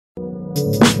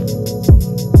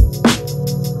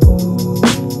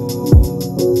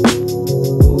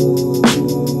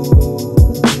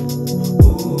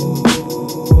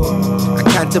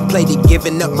Contemplated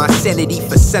giving up my sanity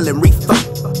for selling reefer.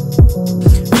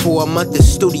 For a month of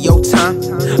studio time,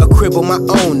 a crib on my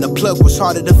own, the plug was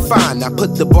harder to find. I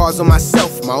put the bars on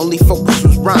myself, my only focus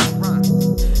was rhyme.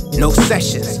 No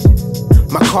sessions,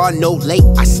 my car no late,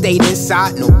 I stayed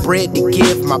inside, no bread to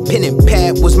give. My pen and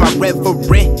pad was my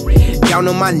reverend. Down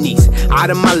on my knees, out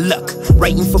of my luck,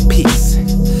 writing for peace.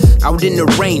 Out in the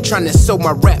rain, trying to sow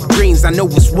my rap dreams. I know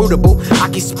it's rootable, I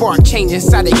can spark change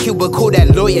inside a cubicle.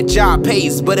 That lawyer job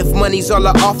pays, but if money's all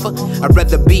I offer, I'd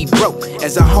rather be broke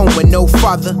as a home with no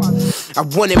father. I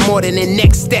wanted more than the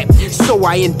next step, so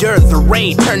I endured the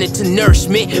rain, turn it to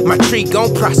nourishment. My tree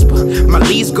gon' prosper, my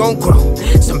leaves gon' grow.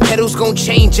 Some petals gon'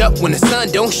 change up when the sun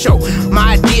don't show.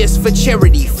 My ideas for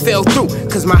charity fell through,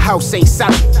 cause my house ain't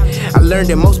solid. I learned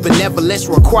that most benevolence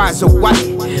requires a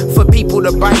wallet for people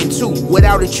to buy into.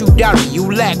 Without it, you doubt it.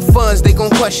 You lack funds, they gon'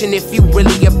 question if you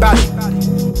really about it.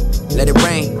 Let it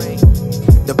rain.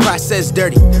 The process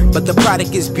dirty, but the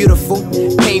product is beautiful.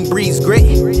 Pain breeds grit,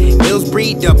 ills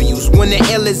breed W's. When the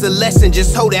L is a lesson,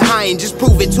 just hold it high and just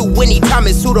prove it to Winnie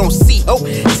Thomas, who don't see hope.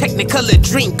 Technicolor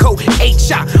dream coat,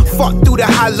 Aich, fought through the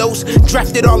hollows,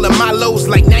 drafted all of my lows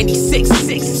like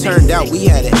 96. Turned out we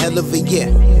had a hell of a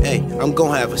year. Hey, I'm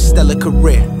gonna have a stellar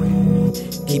career.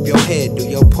 Keep your head, do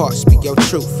your part, speak your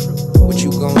truth. What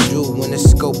you gonna do when the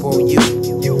scope on you?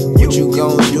 What you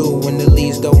gonna do when the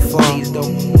leaves don't fall?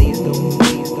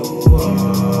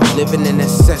 Living in a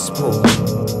cesspool,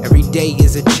 every day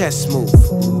is a chess move.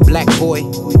 Black boy,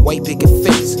 white picket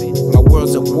fence. My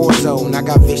world's a war zone, I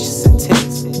got vicious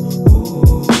intents.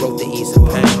 Wrote the ease of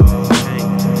pain.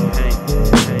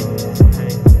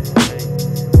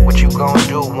 What you gonna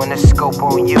do when the scope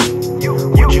on you?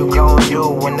 What you gonna do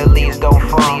when the leaves don't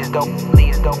fall? I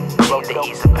wrote the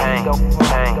ease of pain.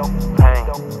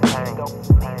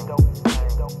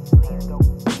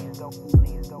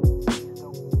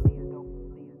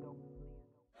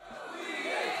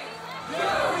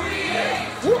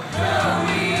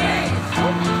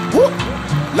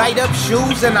 Light up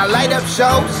shoes and I light up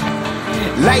shows.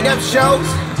 Light up shows.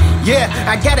 Yeah,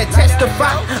 I gotta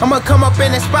testify. I'ma come up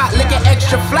in the spot looking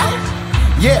extra fly.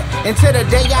 Yeah, until the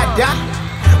day I die,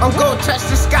 I'm gonna touch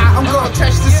the sky, I'm gonna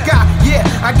touch the sky. Yeah,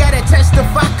 I gotta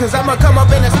testify, cause I'ma come up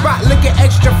in the spot looking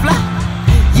extra fly.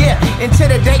 Yeah, until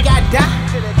the day I die,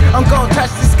 I'm gonna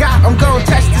touch the sky, I'm gonna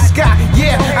touch the sky.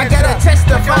 Yeah, I gotta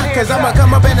testify, cause I'ma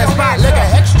come up in the spot looking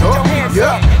extra.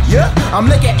 Yeah, I'm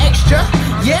looking extra.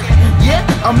 Yeah,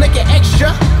 I'm looking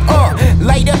extra.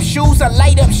 Light up shoes, I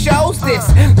light up shows. This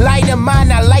light of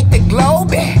mine, I light the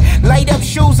globe. Light up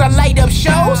shoes, I light up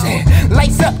shows.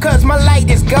 Lights up cause my light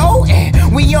is gold.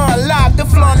 We on live, the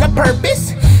floor on the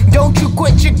purpose. Don't you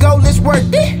quit, your goal is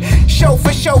worth it. Show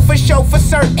for show, for show, for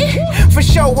certain. For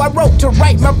show, I wrote to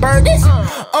write my burdens.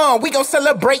 We gon'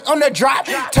 celebrate on the drop.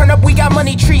 Turn up, we got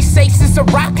money, tree safes, it's a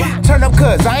rock. Turn up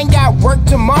cause I ain't got work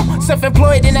tomorrow.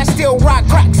 Self-employed and I still rock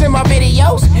cracks in my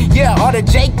videos. Yeah, all the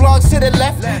Jake vlogs to the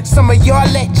left. Some of y'all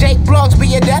let Jake vlogs be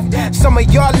your death. Some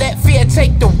of y'all let fear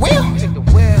take the wheel.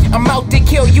 I'm out to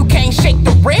kill, you can't shake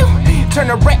the real. Turn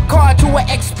a wreck car to an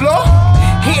explore.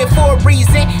 Here for a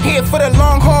reason, here for the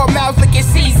long haul. Miles looking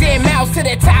season, miles to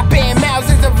the top end, miles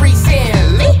is a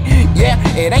recently. Yeah,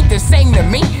 it ain't the same to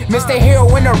me. Mr.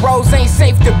 Hero in the roads ain't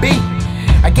safe to be.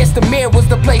 I guess the mirror was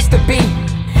the place to be.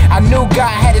 I knew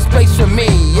God had his place for me.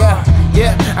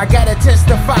 Yeah, I gotta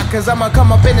testify, cause I'ma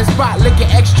come up in the spot looking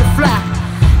extra fly.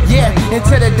 Yeah,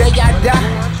 until the day I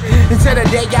die. Until the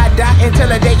day I die, until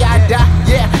the day I die.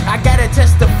 Yeah, I gotta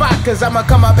testify, cause I'ma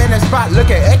come up in the spot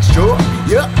looking extra.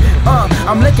 Yeah,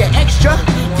 I'm looking extra.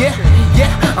 Yeah,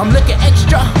 I'm looking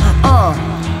extra.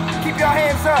 Keep your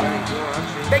hands up.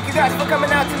 Thank you guys for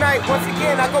coming out tonight. Once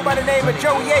again, I go by the name of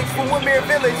Joey Aich from Woodmere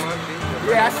Village.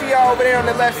 Yeah, I see y'all over there on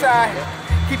the left side.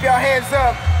 Keep your hands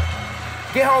up.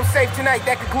 Get home safe tonight.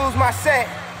 That concludes my set.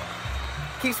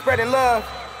 Keep spreading love.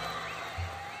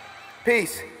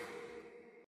 Peace.